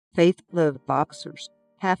faith-loved boxers,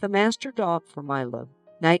 hath a master dog for my love.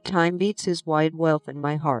 Night-time beats his wide wealth in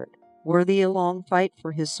my heart, worthy a long fight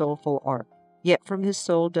for his soulful art, yet from his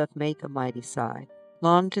soul doth make a mighty sigh.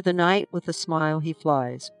 Long to the night with a smile he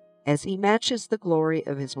flies, as he matches the glory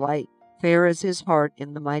of his light. Fair as his heart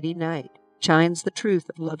in the mighty night, shines the truth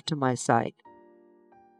of love to my sight.